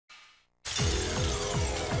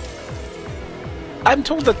I'm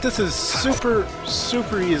told that this is super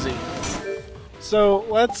easy. So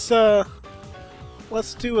let's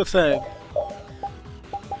do a thing.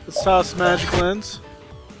 Let's toss Magic Lens.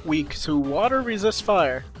 Weak to water, resist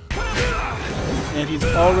fire. And he's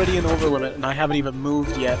already in over limit, and I haven't even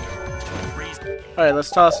moved yet. Alright, let's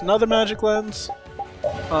toss another Magic Lens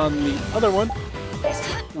on the other one.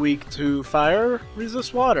 Weak to fire,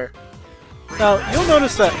 resist water. Now, you'll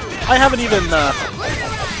notice that I haven't even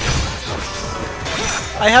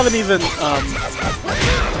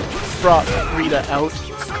brought Rita out,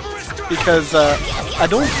 because I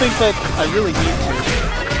don't think that I really need to.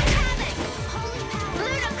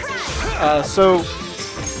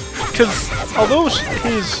 Because although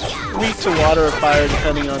he's weak to water or fire,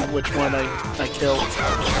 depending on which one I kill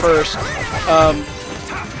first,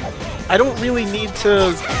 I don't really need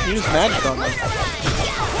to use magic on them.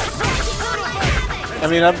 I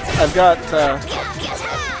mean, I've got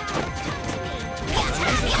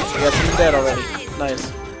someone dead already.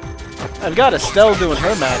 Nice. I've got Estelle doing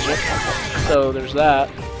her magic, so there's that.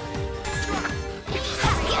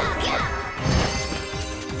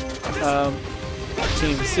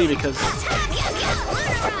 Can't even see because...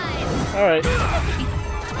 Alright.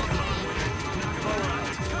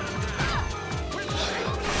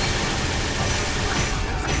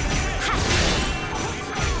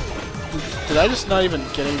 Did I just not even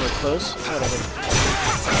get anywhere close? Whatever.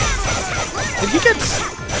 Did he get...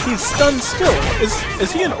 He's stunned still.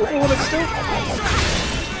 Is he in over limit still?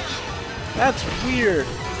 That's weird.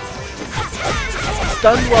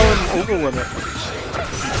 Stunned while in over limit.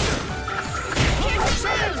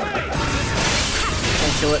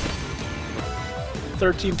 Can't kill it.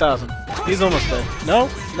 13,000. He's almost dead. No,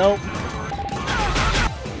 no.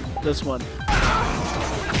 This one.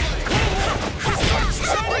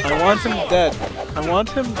 I want him dead. I want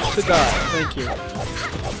him to die. Thank you.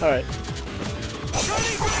 Alright.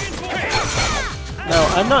 Now,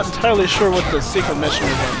 I'm not entirely sure what the secret mission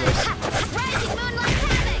is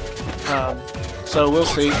on this. So we'll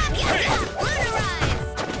see.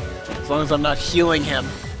 As long as I'm not healing him.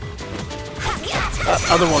 That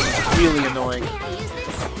other one is really annoying.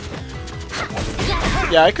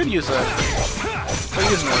 Yeah, I could use a...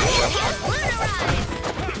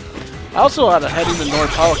 I also ought to head into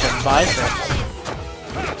Nordpolica and buy things.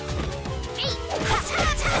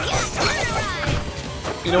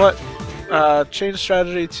 You know what? Change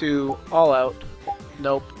strategy to all out.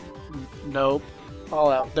 Nope. Nope.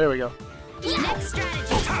 All out. There we go.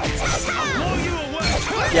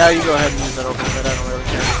 Yeah, you go ahead and use that open limit. I don't really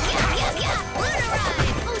care.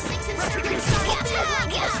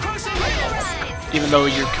 Even though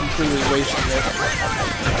you're completely wasting it.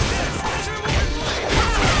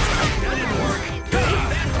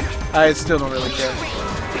 I still don't really care.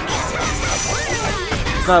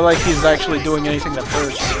 It's not like he's actually doing anything that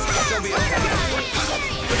hurts.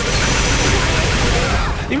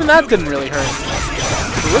 Even that didn't really hurt.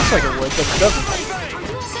 It looks like it would, but it doesn't.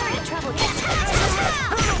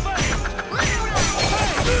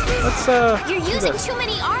 Let's, You're using too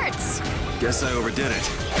many arts! Guess I overdid it.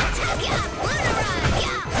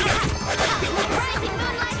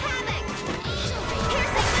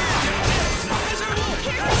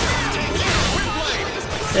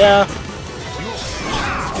 Yeah.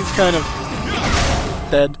 He's kind of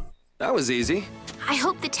dead. That was easy. I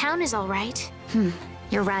hope the town is alright.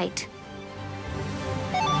 You're right.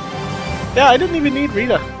 Yeah, I didn't even need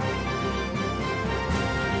Rita.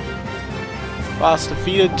 Boss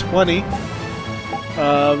defeated 20.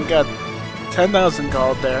 We got 10,000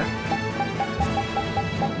 gold there.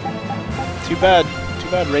 Too bad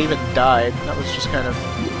Raven died. That was just kind of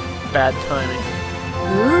bad timing.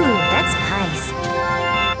 Ooh, that's nice.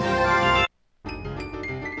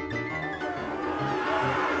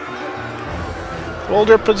 Hold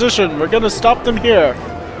your position. We're gonna stop them here.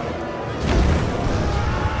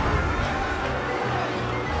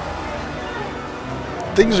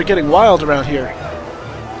 Things are getting wild around here.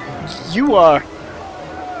 You are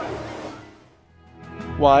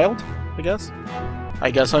wild, I guess.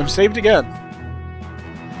 I guess I'm saved again.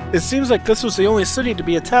 It seems like this was the only city to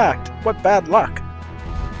be attacked. What bad luck.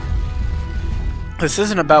 This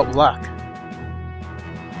isn't about luck.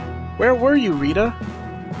 Where were you, Rita?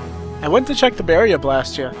 I went to check the barrier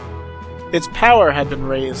Blastia. Its power had been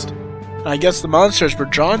raised. And I guess the monsters were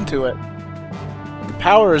drawn to it. The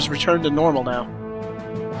power is returned to normal now.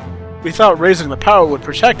 We thought raising the power would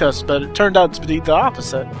protect us, but it turned out to be the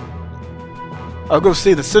opposite. I'll go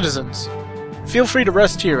see the citizens. Feel free to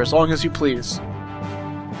rest here as long as you please.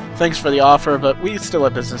 Thanks for the offer, but we still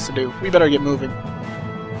have business to do. We better get moving.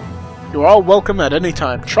 You are all welcome at any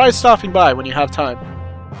time. Try stopping by when you have time.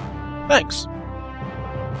 Thanks.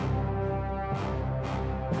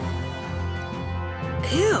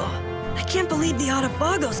 Ew. I can't believe the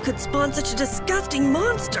Autophagos could spawn such a disgusting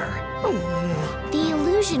monster. The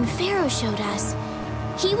illusion Pharaoh showed us.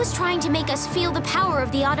 He was trying to make us feel the power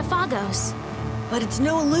of the Autophagos. But it's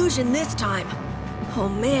no illusion this time. Oh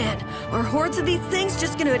man, are hordes of these things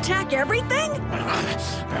just gonna attack everything?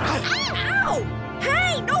 Ow!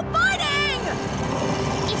 Hey, no biting!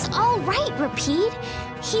 It's all right, Repeat.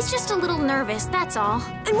 He's just a little nervous, that's all.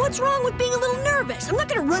 And what's wrong with being a little nervous? I'm not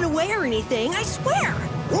gonna run away or anything, I swear.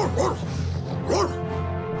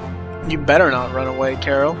 You better not run away,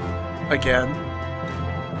 Carol. Again.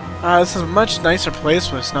 This is a much nicer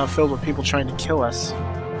place when it's not filled with people trying to kill us.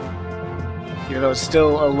 Even though it's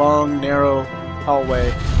still a long, narrow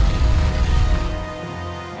hallway.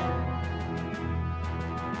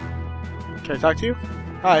 Can I talk to you?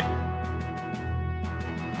 Hi.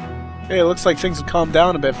 Hey, it looks like things have calmed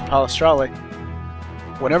down a bit for Palestrale.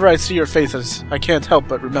 Whenever I see your faces, I can't help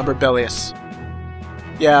but remember Bellius.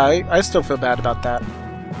 Yeah, I still feel bad about that.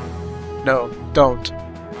 No, don't.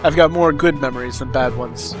 I've got more good memories than bad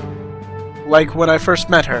ones. Like when I first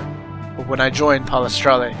met her, or when I joined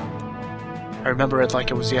Palestrale. I remember it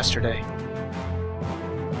like it was yesterday.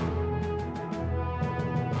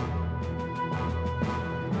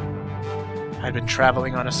 I'd been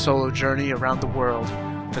traveling on a solo journey around the world.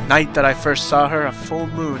 The night that I first saw her, a full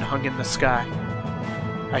moon hung in the sky.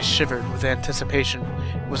 I shivered with anticipation.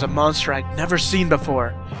 It was a monster I'd never seen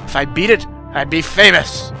before. If I beat it, I'd be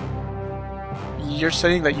famous! You're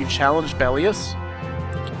saying that you challenged Bellius?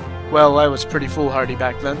 Well, I was pretty foolhardy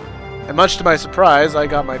back then, and much to my surprise, I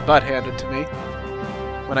got my butt handed to me.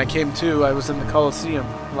 When I came to, I was in the Colosseum,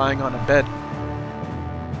 lying on a bed.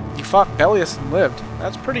 You fought Bellius and lived.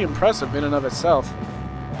 That's pretty impressive in and of itself.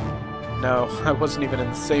 No, I wasn't even in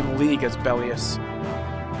the same league as Bellius.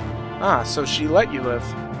 Ah, so she let you live.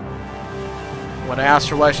 When I asked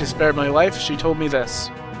her why she spared my life, she told me this.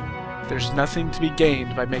 There's nothing to be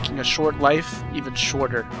gained by making a short life even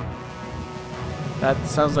shorter. That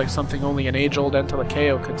sounds like something only an age-old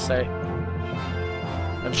Entelekeo could say.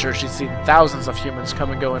 I'm sure she's seen thousands of humans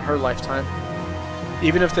come and go in her lifetime.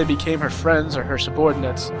 Even if they became her friends or her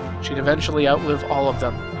subordinates, she'd eventually outlive all of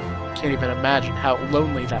them. Can't even imagine how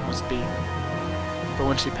lonely that must be. But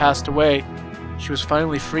when she passed away, she was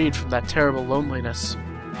finally freed from that terrible loneliness.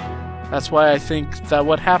 That's why I think that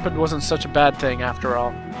what happened wasn't such a bad thing after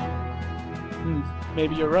all.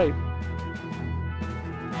 Maybe you're right.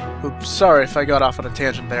 Oops, sorry if I got off on a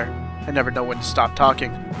tangent there. I never know when to stop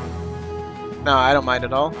talking. No, I don't mind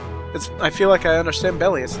at all. I feel like I understand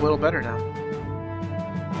Bellius a little better now.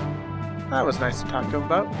 That was nice to talk to him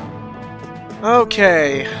about.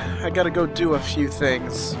 Okay, I gotta go do a few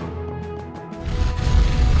things.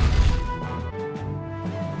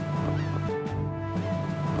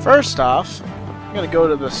 First off, I'm gonna go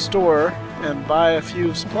to the store and buy a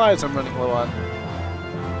few supplies I'm running low on.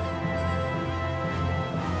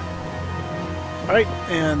 Alright,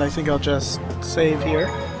 and I think I'll just save here.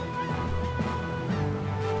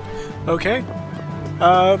 Okay.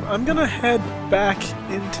 I'm gonna head back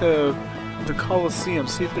into the Colosseum,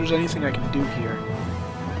 see if there's anything I can do here.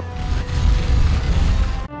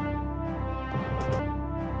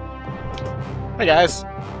 Hi guys.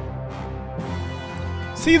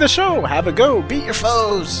 See the show, have a go, beat your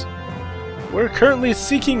foes! We're currently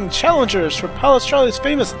seeking challengers for Palestrale's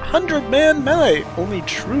famous 100-man melee. Only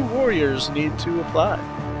true warriors need to apply.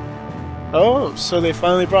 Oh, so they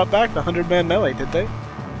finally brought back the 100-man melee, did they?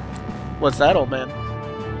 What's that, old man?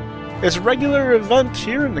 It's a regular event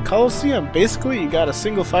here in the Colosseum. Basically, you got a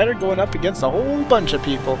single fighter going up against a whole bunch of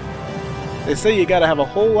people. They say you gotta have a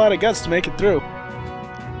whole lot of guts to make it through.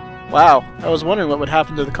 Wow, I was wondering what would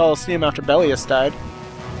happen to the Colosseum after Bellius died.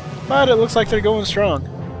 But it looks like they're going strong.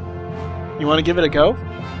 You want to give it a go?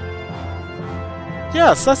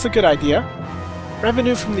 Yes, that's a good idea.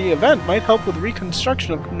 Revenue from the event might help with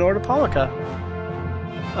reconstruction of Nordopolica.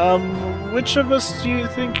 Which of us do you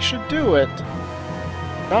think should do it?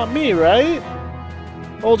 Not me, right?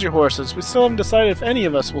 Hold your horses. We still haven't decided if any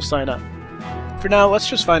of us will sign up. For now, let's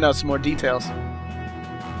just find out some more details.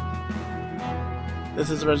 This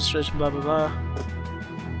is the registration, blah blah blah.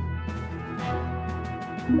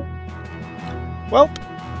 Welp.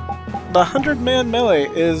 The 100-man melee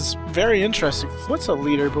is very interesting. What's a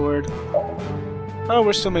leaderboard? Oh,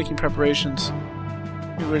 we're still making preparations.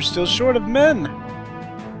 We're still short of men.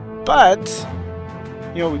 But,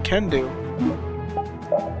 you know what we can do?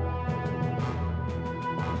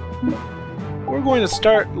 We're going to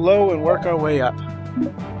start low and work our way up.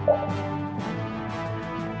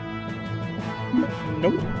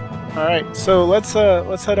 Nope. Alright, so let's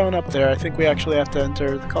head on up there. I think we actually have to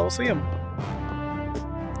enter the Colosseum.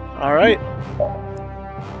 Alright.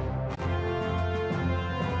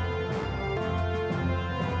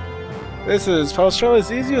 This is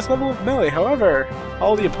Australia's easiest level of melee. However,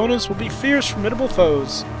 all the opponents will be fierce, formidable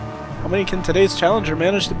foes. How many can today's challenger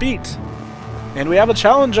manage to beat? And we have a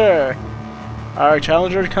challenger! Our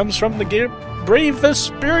challenger comes from the Brave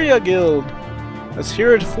Vesperia Guild. Let's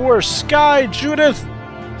hear it for Sky Judith!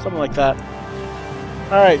 Something like that.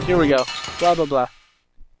 Alright, here we go. Blah blah blah.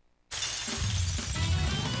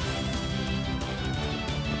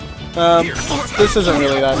 This isn't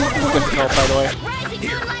really that difficult, by the way.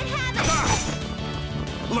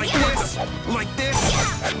 Like this.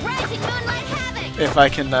 If I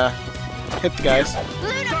can hit the guys.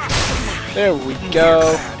 There we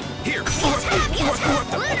go.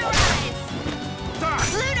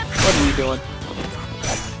 What are you doing?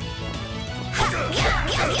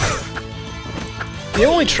 The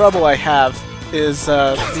only trouble I have is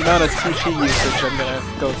the amount of TP usage I'm gonna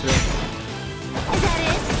go through.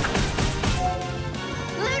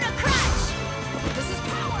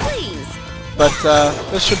 But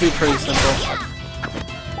this should be pretty simple.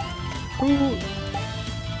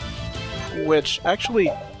 Which, actually,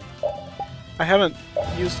 I haven't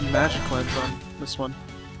used Magic Lens on this one,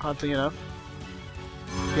 oddly enough.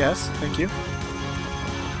 Yes, thank you.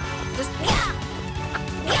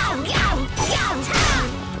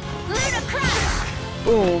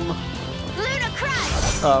 Boom!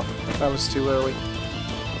 Oh, that was too early.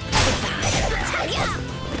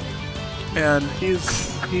 And he's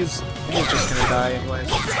just gonna die anyways.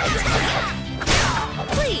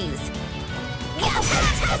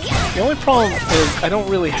 The only problem is I don't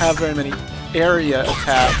really have very many area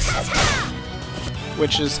attacks,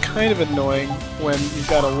 which is kind of annoying when you've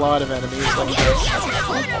got a lot of enemies like this.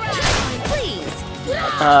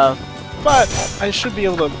 But I should be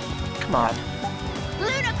able to... Come on.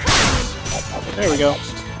 There we go.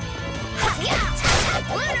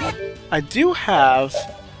 I do have...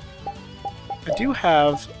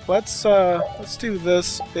 Let's do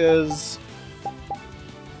this is...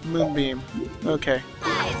 Moonbeam. Okay.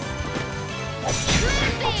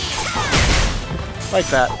 Like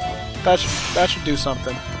that. That should do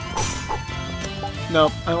something.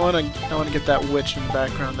 Nope, I wanna get that witch in the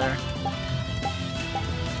background there.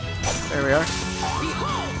 There we are.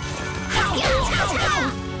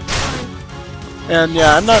 And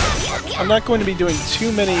yeah, I'm not going to be doing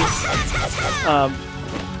too many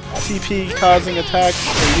TP causing attacks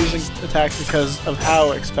or using attacks because of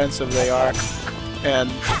how expensive they are.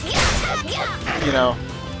 And you know,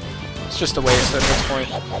 it's just a waste at this point.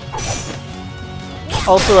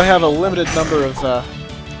 Also, I have a limited number of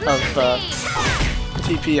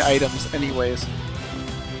TP items anyways.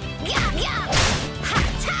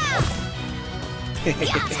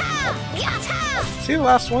 See the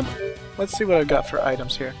last one? Let's see what I've got for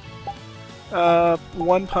items here.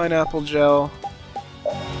 1 pineapple gel.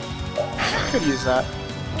 Could use that.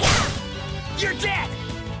 You're dead.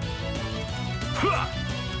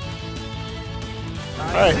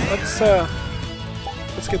 Alright,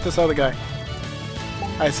 let's get this other guy.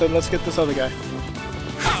 I said let's get this other guy.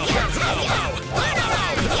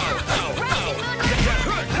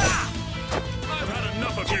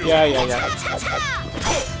 Yeah.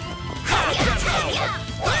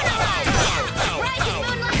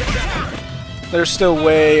 They're still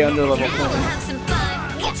way under level 4.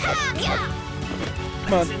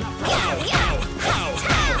 Come on.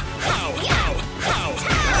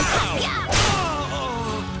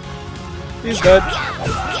 He's dead.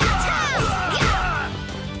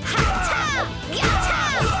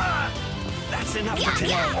 That's enough for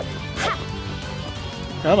today.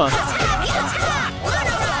 Come on.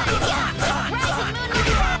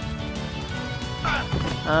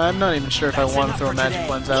 I'm not even sure if I want to throw a magic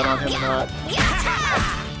lens out on him or not.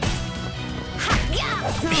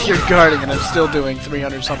 You're guarding and I'm still doing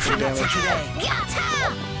 300 something damage.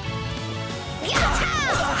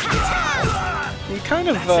 You kind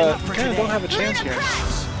of don't have a chance here.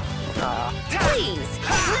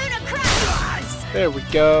 There we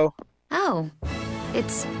go. Oh,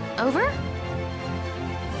 it's over?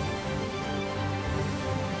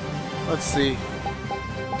 Let's see.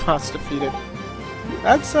 Boss defeated.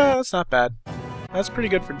 That's not bad. That's pretty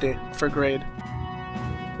good for grade.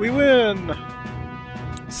 We win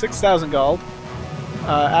 6,000 gold.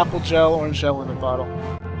 Apple gel, orange gel in a bottle.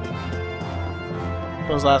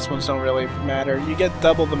 Those last ones don't really matter. You get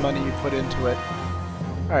double the money you put into it.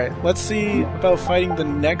 Alright, let's see about fighting the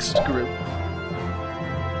next group.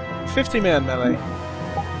 50-man melee.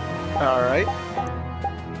 Alright.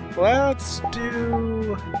 Let's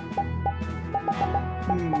do...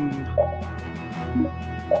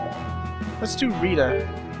 Let's do Rita.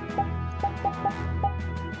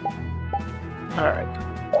 Alright.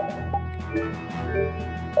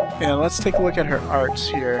 Yeah, let's take a look at her arts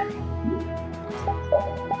here.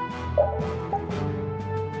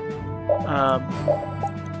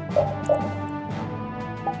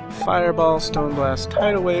 Fireball, Stone Blast,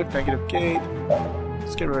 Tidal Wave, Negative Gate.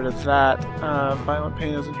 Let's get rid of that. Violent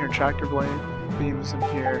Pain is in here, Tractor Beam is in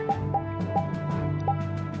here.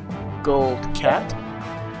 Gold Cat.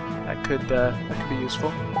 That could be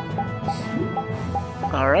useful.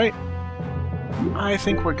 Alright. I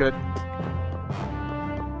think we're good.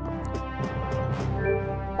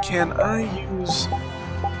 Can I use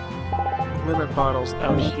limit bottles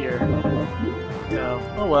out here? No.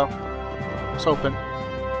 Oh well. I was hoping.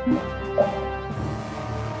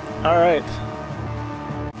 Alright.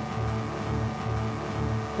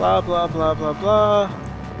 Blah blah blah blah blah.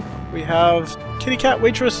 We have Kitty Cat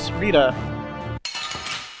Waitress Rita.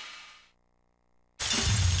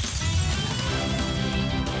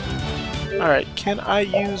 Alright, can I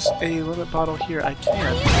use a limit bottle here? I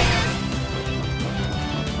can.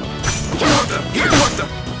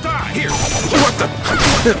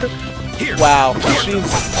 Here. Wow,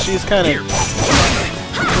 she's kind of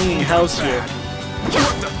cleaning house here.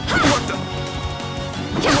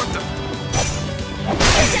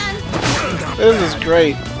 This is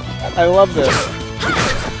great. I love this.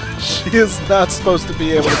 She is not supposed to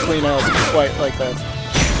be able to clean house quite like this.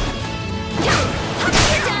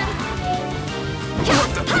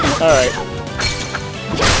 Alright.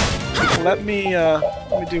 Let me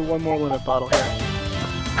do one more limit bottle here.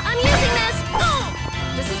 I'm using this!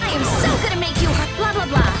 I am so gonna make you blah blah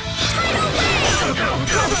blah! Tidal Wave!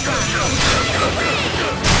 Blah blah blah!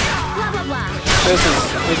 Blah blah blah! This is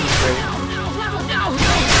great. Blah blah blah!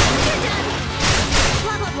 You're done!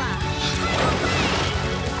 Blah blah blah!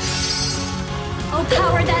 Oh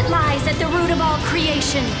power that lies at the root of all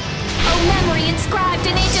creation! Oh memory inscribed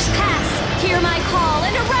in ages past! Hear my call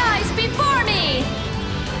and arise before me!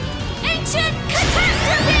 Ancient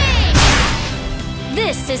catastrophe!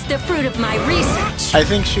 This is the fruit of my research. I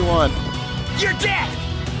think she won. You're dead!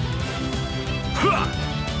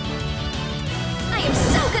 I am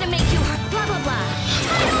so gonna make you blah blah blah.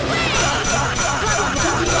 Tidal Wave!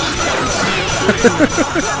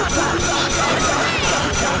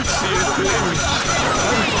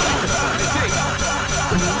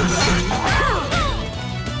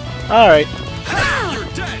 All right. You're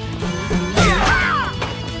dead!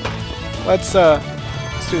 Let's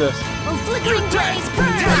do this. Oh, flickering blaze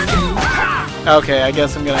burn! Okay, I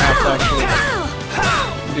guess I'm gonna have to actually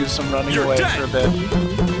do some running away for a bit.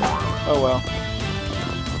 Oh well.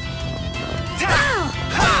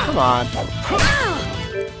 Come on.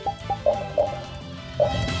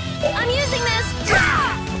 I'm using this.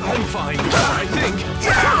 I'm fine, I think.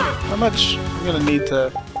 How much I'm gonna need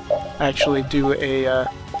to actually do a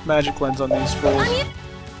magic lens on these fools?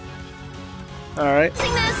 All right.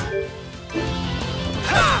 Using this.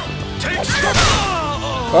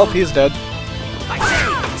 Well, he's dead. I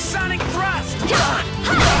say, Sonic Thrust!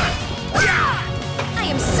 I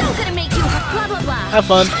am so gonna make you blah blah blah. Have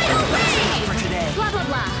fun. For today. Blah blah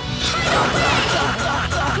blah.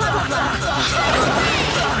 Blah blah blah.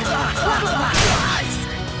 Blah blah blah.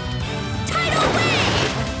 Tidal Wave!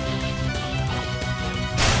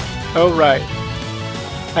 Oh right.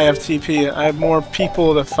 I have TP. I have more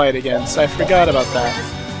people to fight against. I forgot about that.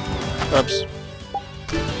 Oops.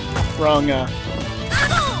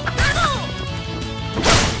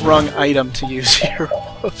 Wrong item to use here.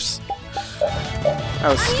 Oops. That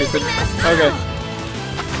was stupid. Okay.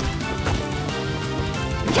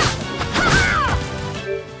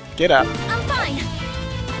 Get up. I'm fine.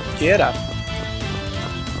 Get up.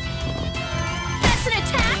 That's an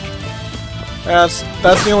attack.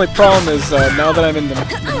 That's the only problem is now that I'm in the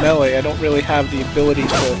melee, I don't really have the ability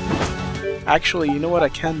to... Actually, you know what I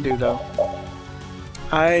can do though?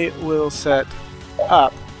 I will set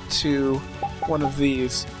up to one of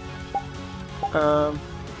these. That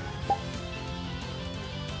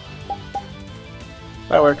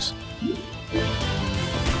works.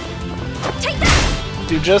 Take that.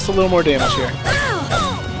 Do just a little more damage here.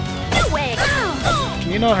 No way.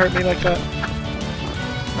 Can you not hurt me like that?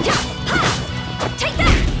 Take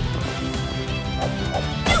that.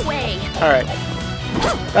 No way. Alright.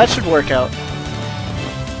 That should work out.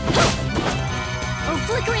 Oh,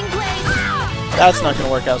 flickering blaze. That's not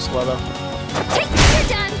gonna work out so well though. Take that. You're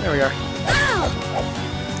done. There we are.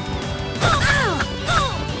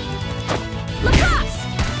 Lacrosse.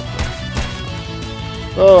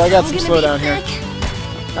 Oh, I got some I'm gonna slowdown be here.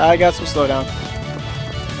 sick. I got some slowdown.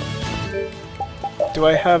 Do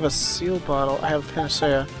I have a seal bottle? I have a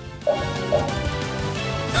panacea.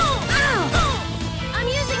 I'm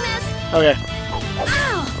using this. Okay.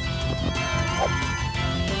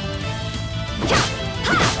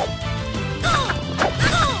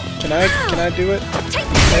 Can I do it? Take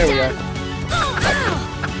There we that are.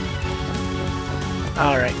 down.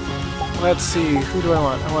 Alright. Let's see, who do I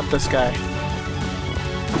want? I want this guy.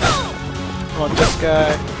 I want this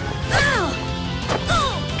guy.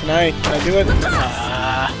 Can I do it?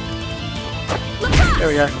 Ah. There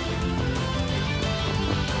we are.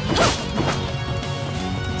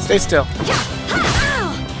 Stay still.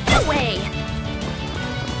 No way.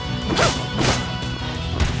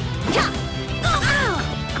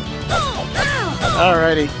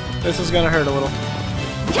 Alrighty. This is gonna hurt a little.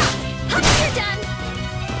 You're done.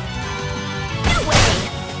 No way.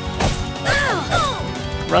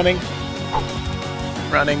 Running.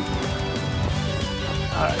 Running.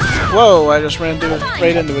 Alright. Whoa, I just ran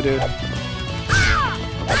right into a dude.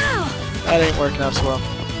 That ain't working out so well.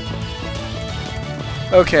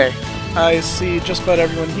 Okay. I see just about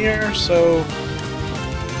everyone here, so...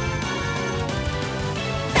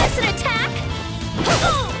 That's an attack.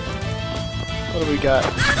 What do we got?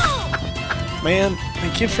 Man, he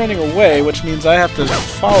keeps running away, which means I have to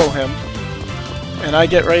follow him. And I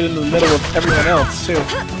get right into the middle of everyone else, too.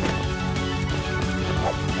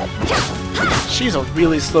 She's a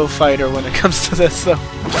really slow fighter when it comes to this, though.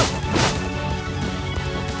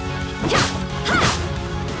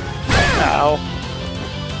 Ow.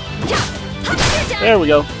 There we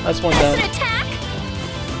go. That's one down. That's an attack.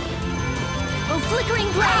 Oh,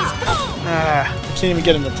 flickering blaze. Ah, I can't even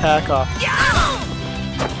get an attack off.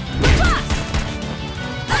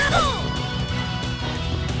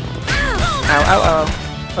 Ow, ow, ow.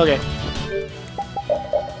 Okay.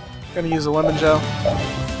 Gonna use a lemon gel.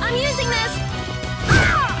 I'm using this.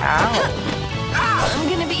 Ow. I'm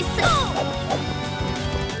gonna be sick.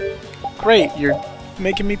 Great, you're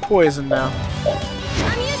making me poison now.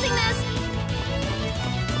 I'm using this.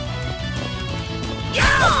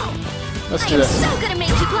 Let's I do am this. so gonna make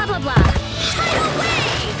you blah blah blah. Tidal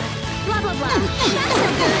wave. Blah blah blah. That's no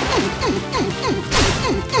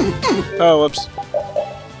good. Oh, whoops.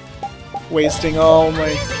 Wasting all I'm my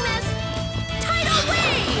using this. Tidal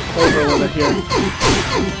wave. over with it here.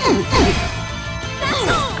 That's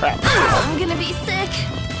all. Crap. I'm gonna be sick.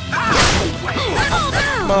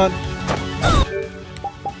 Come on.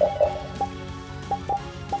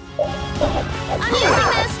 I'm using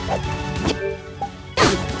this.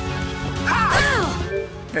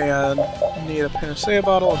 And need a panacea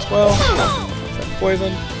bottle as well. Is that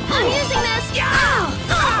poison? I'm using this.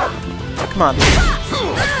 Come on.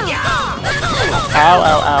 Ow,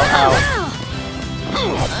 ow, ow, ow.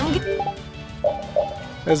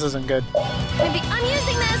 This isn't good. Maybe I'm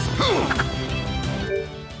using this.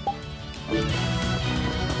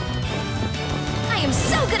 I am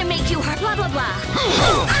so gonna make you hurt. Blah blah blah.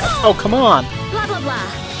 Oh, come on. Blah blah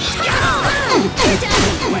blah.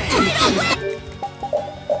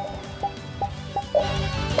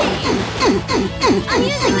 I'm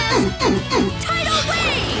using this. Tidal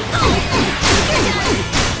wave. You're done.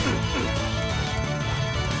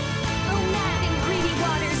 Oh, mad and greedy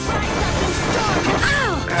waters, rise up and storm.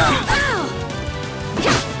 Ow!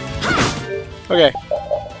 Ow! Okay.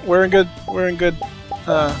 We're in good,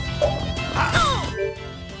 come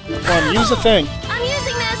on, use the thing. I'm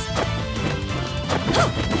using this.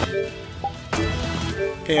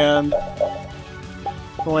 And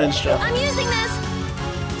the lens gel. I'm using this.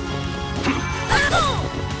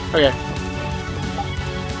 Okay.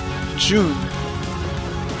 June.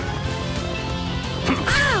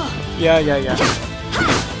 Yeah.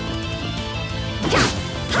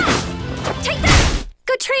 Take that!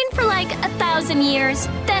 Go train for like 1,000 years,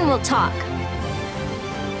 then we'll talk.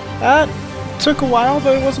 That took a while,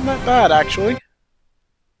 but it wasn't that bad, actually.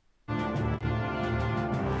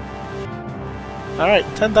 Alright,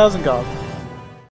 10,000 gold.